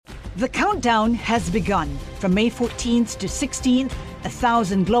The countdown has begun. From May 14th to 16th,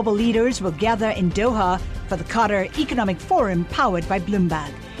 1,000 global leaders will gather in Doha for the Qatar Economic Forum powered by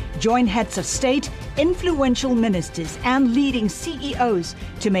Bloomberg. Join heads of state, influential ministers, and leading CEOs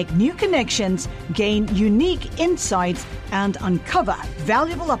to make new connections, gain unique insights, and uncover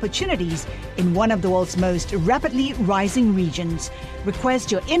valuable opportunities in one of the world's most rapidly rising regions.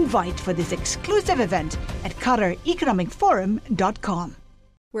 Request your invite for this exclusive event at QatarEconomicForum.com.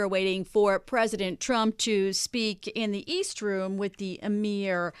 We're waiting for President Trump to speak in the East Room with the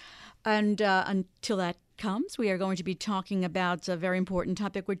Emir. And until that comes, we are going to be talking about a very important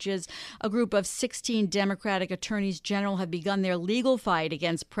topic, which is a group of 16 Democratic attorneys general have begun their legal fight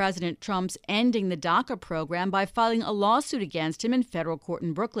against President Trump's ending the DACA program by filing a lawsuit against him in federal court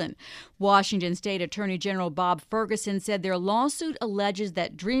in Brooklyn. Washington State Attorney General Bob Ferguson said their lawsuit alleges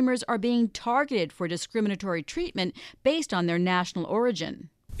that Dreamers are being targeted for discriminatory treatment based on their national origin.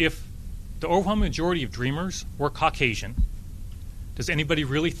 If the overwhelming majority of Dreamers were Caucasian, does anybody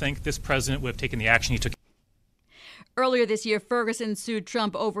really think this president would have taken the action he took? Earlier this year, Ferguson sued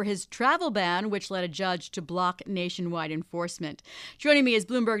Trump over his travel ban, which led a judge to block nationwide enforcement. Joining me is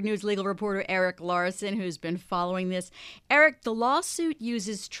Bloomberg News legal reporter Eric Larson, who's been following this. Eric, the lawsuit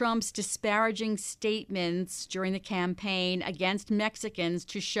uses Trump's disparaging statements during the campaign against Mexicans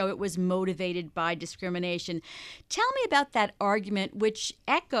to show it was motivated by discrimination. Tell me about that argument, which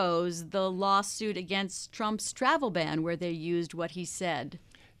echoes the lawsuit against Trump's travel ban, where they used what he said.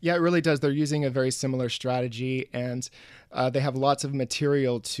 Yeah, it really does. They're using a very similar strategy, and they have lots of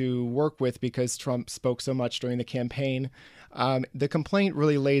material to work with because Trump spoke so much during the campaign. The complaint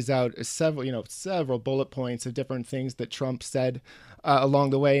really lays out several bullet points of different things that Trump said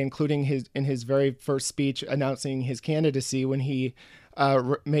along the way, including in his very first speech announcing his candidacy when he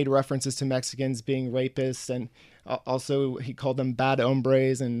made references to Mexicans being rapists, and also he called them bad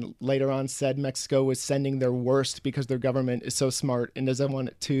hombres, and later on said Mexico was sending their worst because their government is so smart and doesn't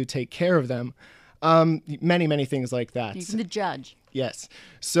want to take care of them. Many things like that. Even the judge. Yes.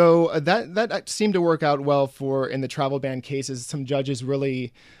 So that seemed to work out well in the travel ban cases. Some judges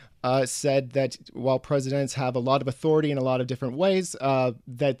really said that while presidents have a lot of authority in a lot of different ways,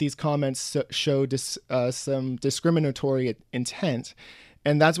 that these comments show some discriminatory intent.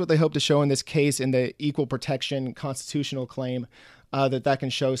 And that's what they hope to show in this case in the equal protection constitutional claim, that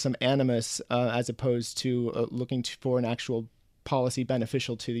can show some animus as opposed to looking for an actual policy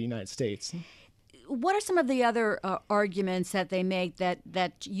beneficial to the United States. What are some of the other arguments that they make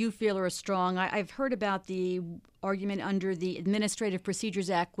that you feel are strong? I've heard about the argument under the Administrative Procedures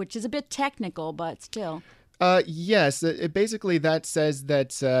Act, which is a bit technical, but still. Yes, basically that says that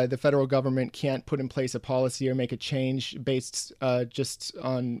the federal government can't put in place a policy or make a change based just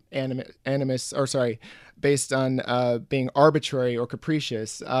on based on being arbitrary or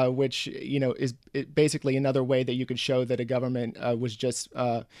capricious, which is basically another way that you could show that a government was just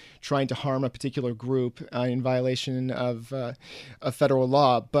trying to harm a particular group in violation of a federal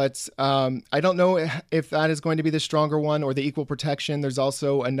law. But I don't know if that is going to be the stronger one or the equal protection. There's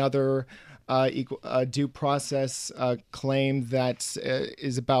also another due process claim that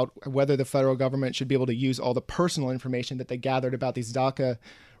is about whether the federal government should be able to use all the personal information that they gathered about these DACA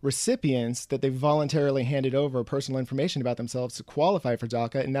recipients, that they voluntarily handed over personal information about themselves to qualify for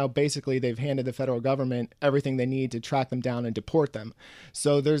DACA. And now basically they've handed the federal government everything they need to track them down and deport them.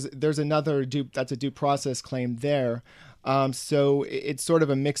 So there's another that's a due process claim there. So it's sort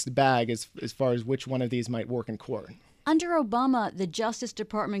of a mixed bag as far as which one of these might work in court. Under Obama, the Justice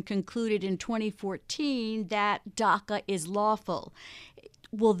Department concluded in 2014 that DACA is lawful.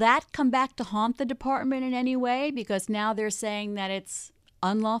 Will that come back to haunt the department in any way? Because now they're saying that it's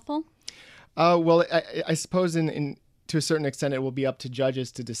unlawful? Well, I suppose to a certain extent, it will be up to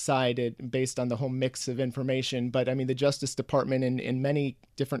judges to decide it based on the whole mix of information. But I mean, the Justice Department in many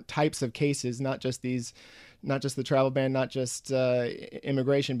different types of cases, not just the travel ban, not just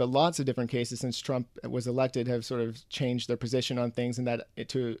immigration, but lots of different cases since Trump was elected have sort of changed their position on things, and that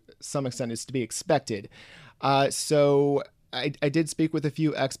to some extent is to be expected. So I did speak with a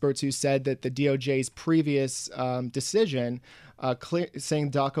few experts who said that the DOJ's previous decision saying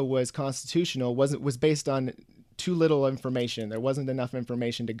DACA was constitutional was based on too little information. There wasn't enough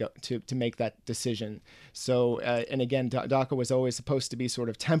information to make that decision. So, and again, DACA was always supposed to be sort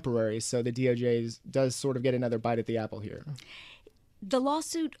of temporary. So the DOJ does sort of get another bite at the apple here. The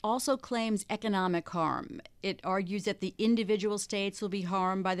lawsuit also claims economic harm. It argues that the individual states will be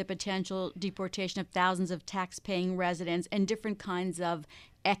harmed by the potential deportation of thousands of tax-paying residents and different kinds of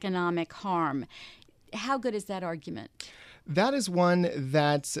economic harm. How good is that argument? That is one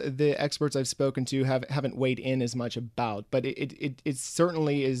that the experts I've spoken to haven't weighed in as much about, but it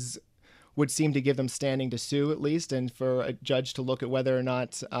certainly would seem to give them standing to sue, at least, and for a judge to look at whether or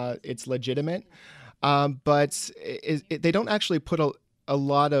not it's legitimate. But they don't actually put a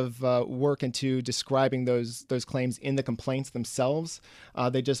lot of work into describing those claims in the complaints themselves.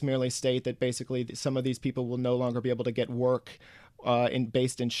 They just merely state that basically some of these people will no longer be able to get work in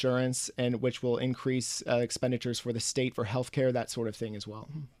based insurance, and which will increase expenditures for the state for healthcare, that sort of thing as well.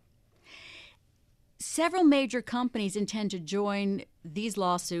 Several major companies intend to join these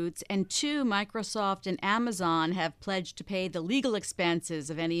lawsuits, and two, Microsoft and Amazon, have pledged to pay the legal expenses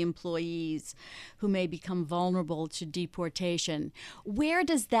of any employees who may become vulnerable to deportation. How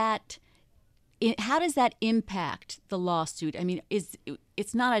does that impact the lawsuit? I mean,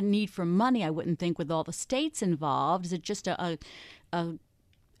 it's not a need for money, I wouldn't think, with all the states involved. Is it just a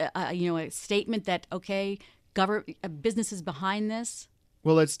statement that, okay, business is behind this?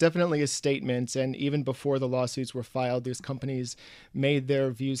 Well, it's definitely a statement, and even before the lawsuits were filed, these companies made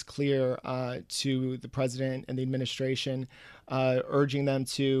their views clear to the president and the administration, urging them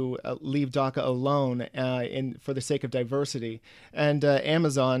to leave DACA alone for the sake of diversity. And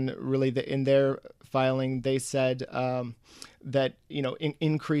Amazon, really, in their filing, they said that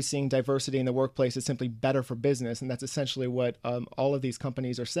increasing diversity in the workplace is simply better for business, and that's essentially what all of these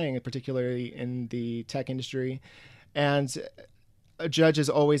companies are saying, particularly in the tech industry. And a judge is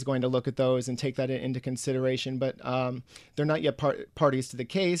always going to look at those and take that into consideration, but they're not yet parties to the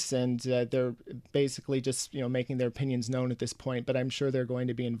case, and they're basically just making their opinions known at this point. But I'm sure they're going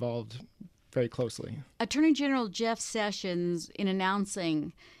to be involved very closely. Attorney General Jeff Sessions, in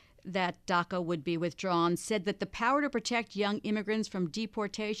announcing that DACA would be withdrawn, said that the power to protect young immigrants from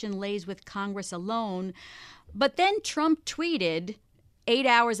deportation lays with Congress alone. But then Trump tweeted 8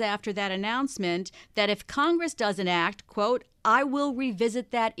 hours after that announcement that if Congress doesn't act, quote, I will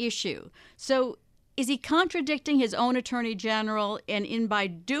revisit that issue. So is he contradicting his own attorney general? And by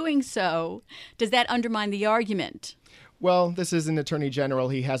doing so, does that undermine the argument? Well, this is an attorney general.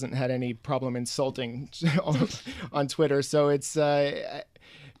 He hasn't had any problem insulting on Twitter. So it's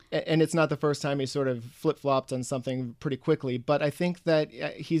and it's not the first time he sort of flip-flopped on something pretty quickly. But I think that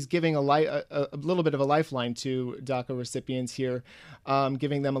he's giving a little bit of a lifeline to DACA recipients here,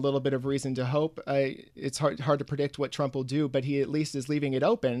 giving them a little bit of reason to hope. It's hard to predict what Trump will do, but he at least is leaving it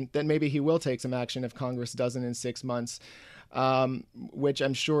open that maybe he will take some action if Congress doesn't in 6 months, which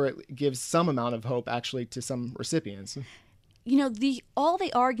I'm sure it gives some amount of hope actually to some recipients. All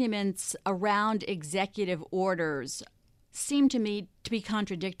the arguments around executive orders seem to me to be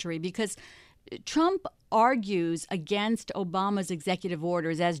contradictory, because Trump argues against Obama's executive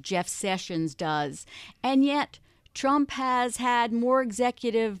orders, as Jeff Sessions does, and yet Trump has had more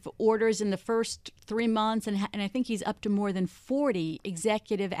executive orders in the first 3 months, and I think he's up to more than 40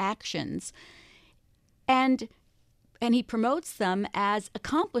 executive actions, and he promotes them as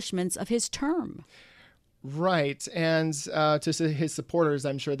accomplishments of his term. Right, and to his supporters,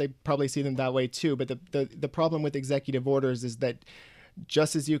 I'm sure they probably see them that way too. But the problem with executive orders is that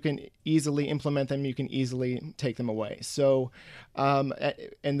just as you can easily implement them, you can easily take them away. So,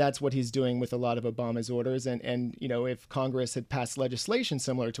 and that's what he's doing with a lot of Obama's orders. And if Congress had passed legislation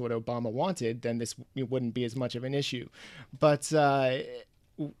similar to what Obama wanted, then this wouldn't be as much of an issue. But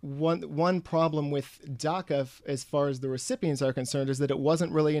one problem with DACA, as far as the recipients are concerned, is that it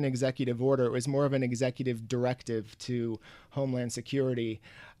wasn't really an executive order. It was more of an executive directive to Homeland Security.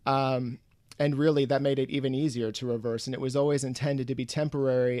 And really, that made it even easier to reverse. And it was always intended to be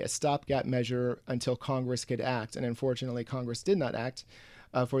temporary, a stopgap measure until Congress could act. And unfortunately, Congress did not act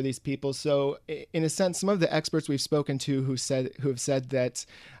for these people. So in a sense, some of the experts we've spoken to who have said that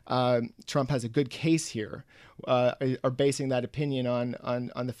Trump has a good case here are basing that opinion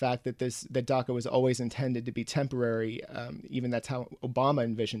on the fact that that DACA was always intended to be temporary. Even that's how Obama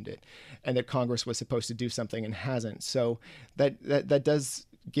envisioned it, and that Congress was supposed to do something and hasn't. So that does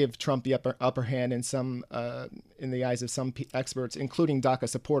give Trump the upper hand in the eyes of some experts, including DACA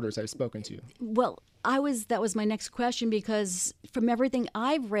supporters I've spoken to. Well, that was my next question, because from everything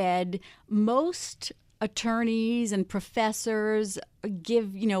I've read, most attorneys and professors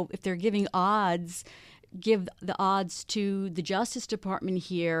give, if they're giving odds, give the odds to the Justice Department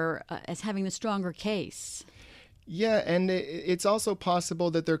here as having the stronger case. Yeah, and it's also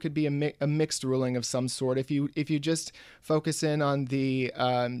possible that there could be a mixed ruling of some sort. If you just focus in on the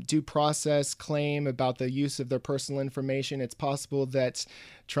due process claim about the use of their personal information, it's possible that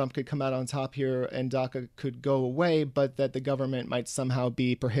Trump could come out on top here and DACA could go away, but that the government might somehow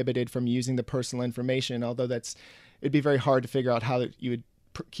be prohibited from using the personal information, although it'd be very hard to figure out how you would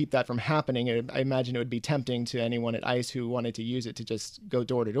keep that from happening. I imagine it would be tempting to anyone at ICE who wanted to use it to just go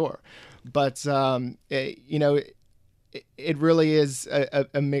door to door. But, it really is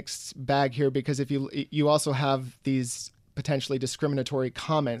a mixed bag here, because if you also have these potentially discriminatory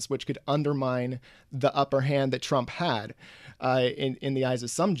comments which could undermine the upper hand that Trump had in the eyes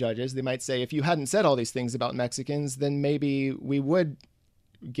of some judges. They might say, if you hadn't said all these things about Mexicans, then maybe we would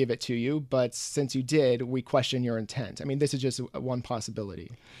give it to you. But since you did, we question your intent. I mean, this is just one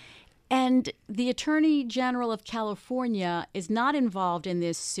possibility. And the Attorney General of California is not involved in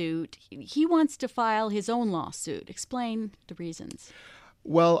this suit. He wants to file his own lawsuit. Explain the reasons.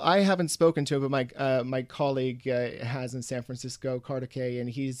 Well, I haven't spoken to him, but my colleague has in San Francisco, Carter Kay, and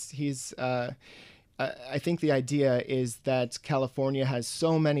he's I think the idea is that California has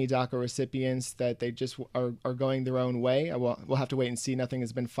so many DACA recipients that they just are going their own way. We'll have to wait and see. Nothing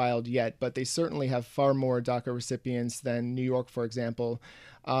has been filed yet, but they certainly have far more DACA recipients than New York, for example,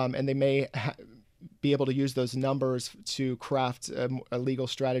 and they may be able to use those numbers to craft a legal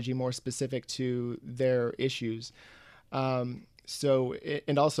strategy more specific to their issues. So,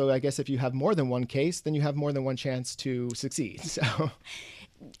 and also, I guess if you have more than one case, then you have more than one chance to succeed. So.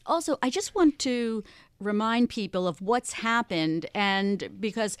 Also, I just want to remind people of what's happened, and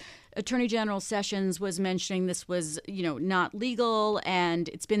because Attorney General Sessions was mentioning this was, not legal, and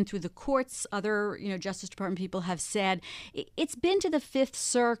it's been through the courts. Other, Justice Department people have said it's been to the Fifth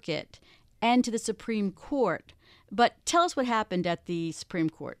Circuit and to the Supreme Court. But tell us what happened at the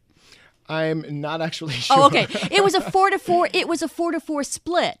Supreme Court. I'm not actually sure. Oh, okay. It was a 4-4. It was a 4-4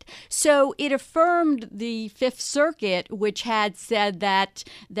 split. So it affirmed the Fifth Circuit, which had said that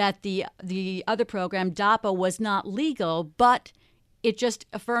the other program, DAPA, was not legal, but it just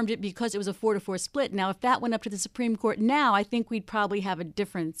affirmed it because it was a 4-4 split. Now, if that went up to the Supreme Court now, I think we'd probably have a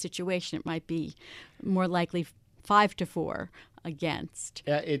different situation. It might be more likely 5-4 against.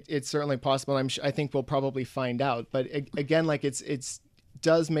 Yeah, it's certainly possible. I think we'll probably find out. But again, like it's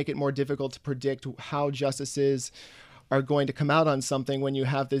does make it more difficult to predict how justices are going to come out on something when you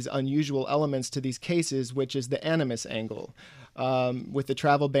have these unusual elements to these cases, which is the animus angle. With the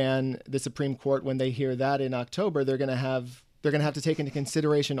travel ban, the Supreme Court, when they hear that in October, they're going to have to take into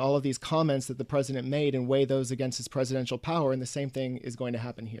consideration all of these comments that the president made and weigh those against his presidential power. And the same thing is going to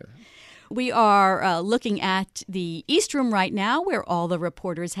happen here. We are looking at the East Room right now, where all the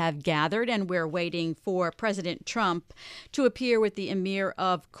reporters have gathered, and we're waiting for President Trump to appear with the Emir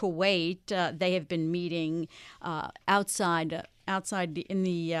of Kuwait. They have been meeting outside in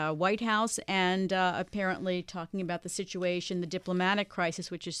the White House and apparently talking about the situation, the diplomatic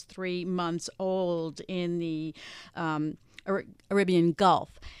crisis, which is 3 months old in the Arabian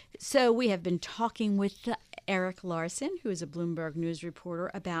Gulf. So we have been talking with Eric Larson, who is a Bloomberg News reporter,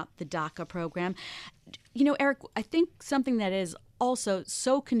 about the DACA program. Eric, I think something that is also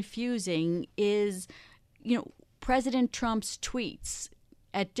so confusing is, President Trump's tweets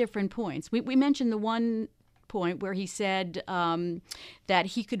at different points. We mentioned the one point where he said that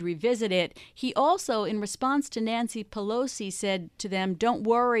he could revisit it. He also, in response to Nancy Pelosi, said to them, don't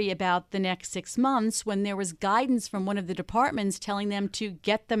worry about the next 6 months, when there was guidance from one of the departments telling them to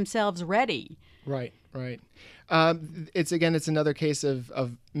get themselves ready. Right. It's another case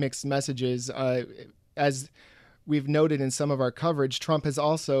of mixed messages. As we've noted in some of our coverage, Trump has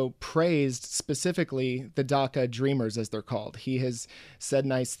also praised specifically the DACA Dreamers, as they're called. He has said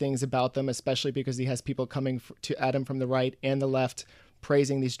nice things about them, especially because he has people coming at him from the right and the left,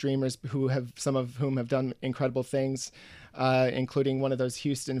 praising these dreamers, some of whom have done incredible things, including one of those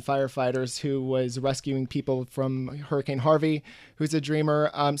Houston firefighters who was rescuing people from Hurricane Harvey, who's a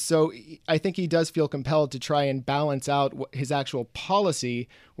dreamer. So I think he does feel compelled to try and balance out his actual policy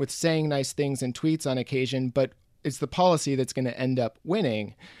with saying nice things in tweets on occasion, but it's the policy that's going to end up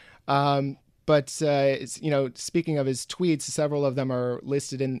winning. But speaking of his tweets, several of them are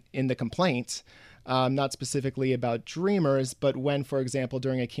listed in the complaint. Not specifically about dreamers, but when, for example,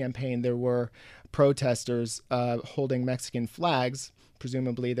 during a campaign, there were protesters holding Mexican flags,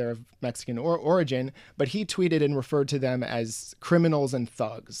 presumably they're of Mexican origin, but he tweeted and referred to them as criminals and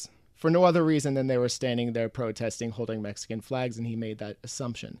thugs for no other reason than they were standing there protesting, holding Mexican flags, and he made that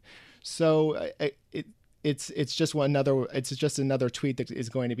assumption. So it's just another tweet that is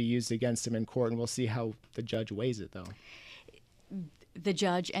going to be used against him in court, and we'll see how the judge weighs it, though. The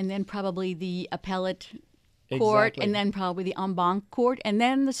judge, and then probably the appellate court, and then probably the en banc court, and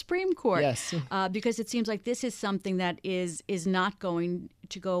then the Supreme Court. Yes. Because it seems like this is something that is not going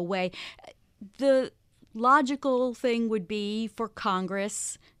to go away. The logical thing would be for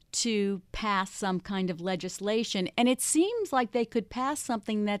Congress to pass some kind of legislation, and it seems like they could pass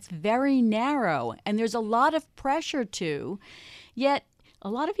something that's very narrow, and there's a lot of pressure to, yet a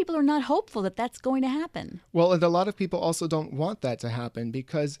lot of people are not hopeful that that's going to happen. Well, and a lot of people also don't want that to happen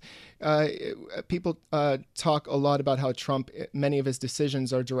because people talk a lot about how Trump, many of his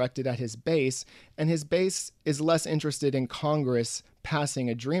decisions are directed at his base, and his base is less interested in Congress passing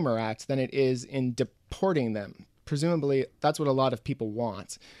a Dreamer Act than it is in deporting them. Presumably, that's what a lot of people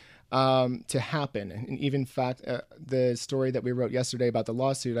want to happen. And even in fact, the story that we wrote yesterday about the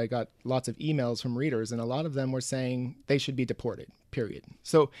lawsuit, I got lots of emails from readers, and a lot of them were saying they should be deported, period.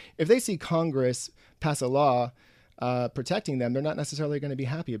 So if they see Congress pass a law protecting them, they're not necessarily going to be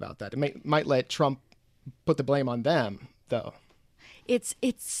happy about that. It might let Trump put the blame on them, though. It's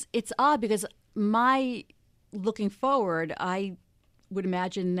odd because looking forward, I would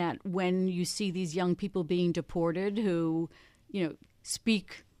imagine that when you see these young people being deported who,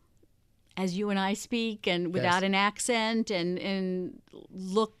 speak as you and I speak and without an accent and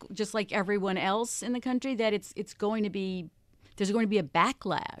look just like everyone else in the country, that there's going to be a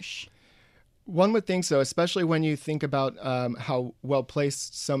backlash. One would think so, especially when you think about how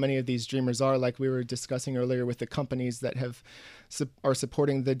well-placed so many of these Dreamers are, like we were discussing earlier with the companies that are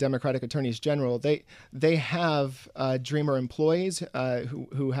supporting the Democratic Attorneys General. They have Dreamer employees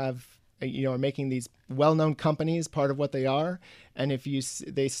who have are making these well-known companies part of what they are. And if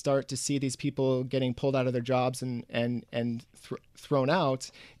they start to see these people getting pulled out of their jobs and thrown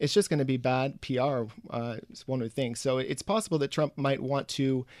out, it's just going to be bad PR, one would think. So it's possible that Trump might want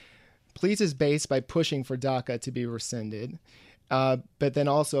to please his base by pushing for DACA to be rescinded, but then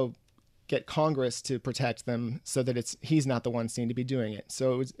also get Congress to protect them so that he's not the one seen to be doing it.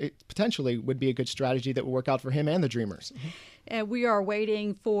 So it potentially would be a good strategy that would work out for him and the Dreamers. We are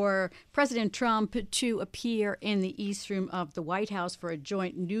waiting for President Trump to appear in the East Room of the White House for a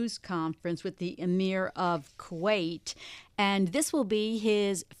joint news conference with the Emir of Kuwait. And this will be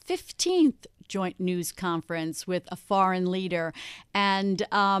his 15th joint news conference with a foreign leader. And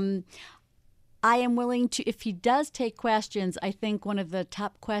I am willing to, if he does take questions, I think one of the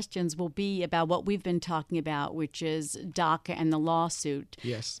top questions will be about what we've been talking about, which is DACA and the lawsuit.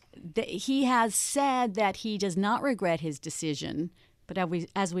 Yes. He has said that he does not regret his decision, but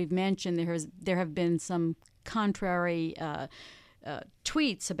as we've mentioned, there have been some contrary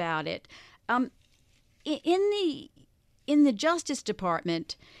tweets about it. In the Justice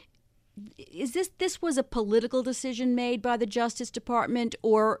Department, is this was a political decision made by the Justice Department,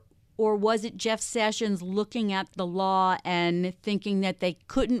 or was it Jeff Sessions looking at the law and thinking that they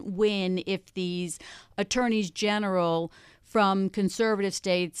couldn't win if these attorneys general from conservative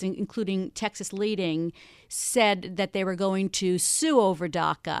states, including Texas leading, said that they were going to sue over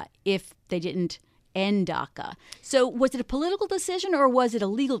DACA if they didn't end DACA? So was it a political decision or was it a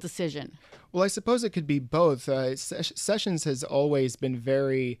legal decision? Well, I suppose it could be both. Sessions has always been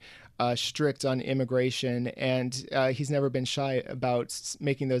very strict on immigration, and he's never been shy about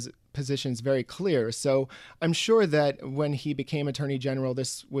making those positions very clear. So I'm sure that when he became Attorney General,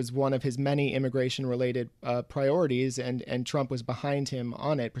 this was one of his many immigration-related priorities, and Trump was behind him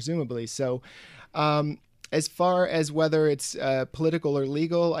on it, presumably. So as far as whether it's political or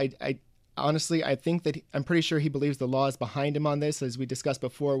legal, honestly, I think that I'm pretty sure he believes the law is behind him on this, as we discussed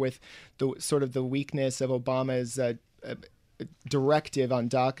before with the weakness of Obama's directive on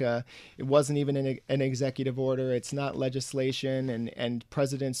DACA. It wasn't even an executive order. It's not legislation, and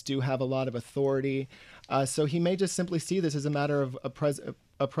presidents do have a lot of authority. So he may just simply see this as a matter of a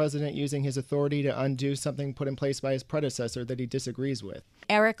president using his authority to undo something put in place by his predecessor that he disagrees with.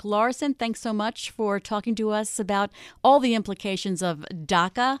 Eric Larson, thanks so much for talking to us about all the implications of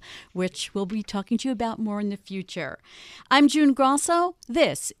DACA, which we'll be talking to you about more in the future. I'm June Grosso.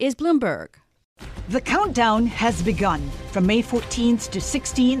 This is Bloomberg. The countdown has begun. From May 14th to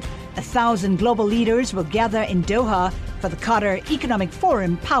 16th, 1,000 global leaders will gather in Doha for the Qatar Economic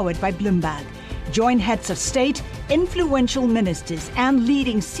Forum powered by Bloomberg. Join heads of state, influential ministers, and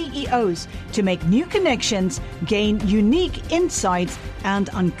leading CEOs to make new connections, gain unique insights, and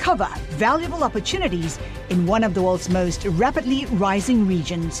uncover valuable opportunities in one of the world's most rapidly rising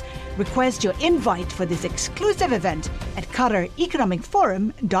regions. Request your invite for this exclusive event at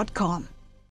QatarEconomicForum.com.